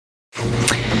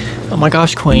Oh my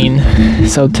gosh, Queen.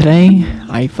 So today,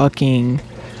 I fucking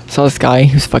saw this guy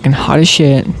who's fucking hot as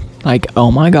shit. Like,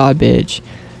 oh my god, bitch.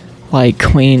 Like,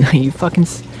 Queen, you fucking...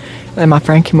 And my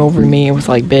friend came over to me and was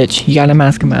like, bitch, you gotta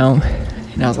mask him out.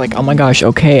 And I was like, oh my gosh,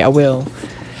 okay, I will.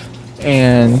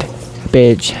 And,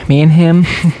 bitch, me and him...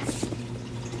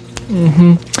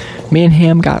 Me and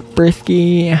him got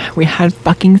frisky. We had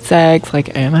fucking sex.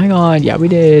 Like, oh my god, yeah, we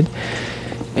did.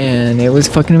 And it was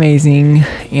fucking amazing.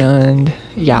 And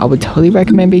yeah, I would totally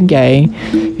recommend being gay.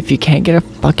 If you can't get a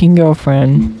fucking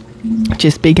girlfriend,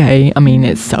 just be gay. I mean,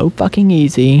 it's so fucking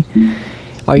easy.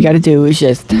 All you gotta do is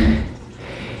just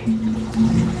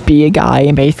be a guy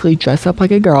and basically dress up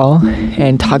like a girl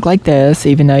and talk like this,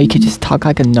 even though you could just talk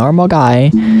like a normal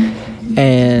guy,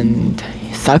 and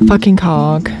suck fucking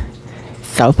cock.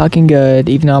 So fucking good.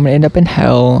 Even though I'm gonna end up in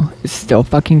hell, it's still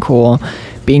fucking cool.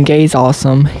 Being gay is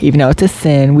awesome. Even though it's a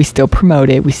sin, we still promote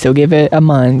it. We still give it a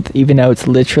month, even though it's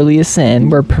literally a sin.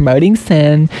 We're promoting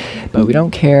sin, but we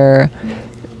don't care.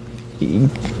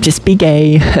 Just be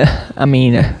gay. I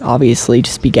mean, obviously,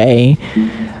 just be gay.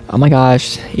 Oh my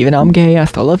gosh. Even though I'm gay, I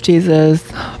still love Jesus.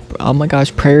 Oh my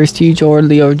gosh. Prayers to you,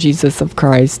 Lord Jesus of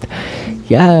Christ.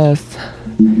 Yes.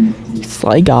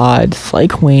 Slay God. Slay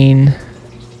Queen.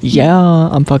 Yeah,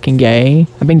 I'm fucking gay.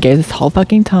 I've been gay this whole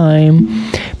fucking time,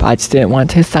 but I just didn't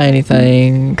want to say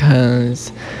anything, cause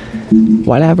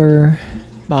whatever.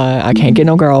 But I can't get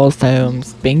no girls, so I'm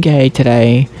just being gay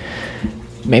today.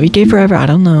 Maybe gay forever, I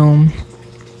don't know.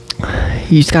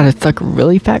 You just gotta suck a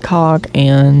really fat cock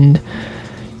and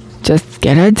just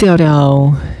get a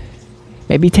dildo.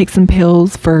 Maybe take some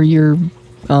pills for your,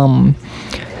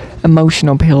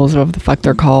 emotional pills, whatever the fuck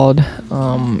they're called.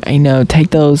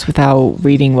 Take those without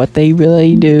reading what they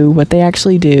really do, what they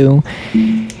actually do.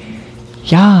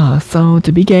 Yeah, so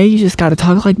to be gay, you just gotta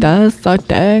talk like that, suck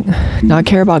dick, not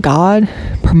care about God,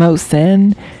 promote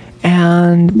sin,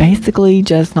 and basically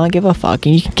just not give a fuck.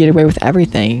 And you can get away with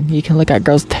everything. You can look at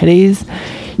girls' titties,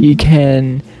 you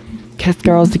can kiss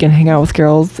girls, you can hang out with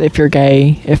girls if you're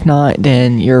gay. If not,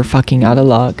 then you're fucking out of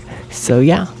luck. So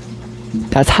yeah.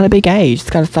 That's how to be gay. You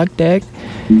just gotta suck dick,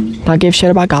 not give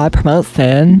shit about God, promote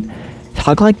sin,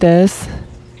 talk like this.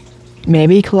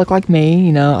 Maybe you could look like me,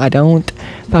 you know, I don't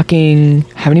fucking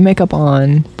have any makeup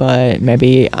on, but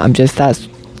maybe I'm just that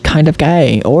kind of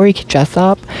gay. Or you could dress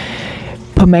up,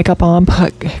 put makeup on,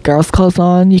 put girls' clothes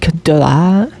on, you could do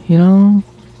that, you know.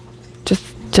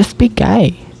 Just be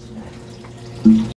gay.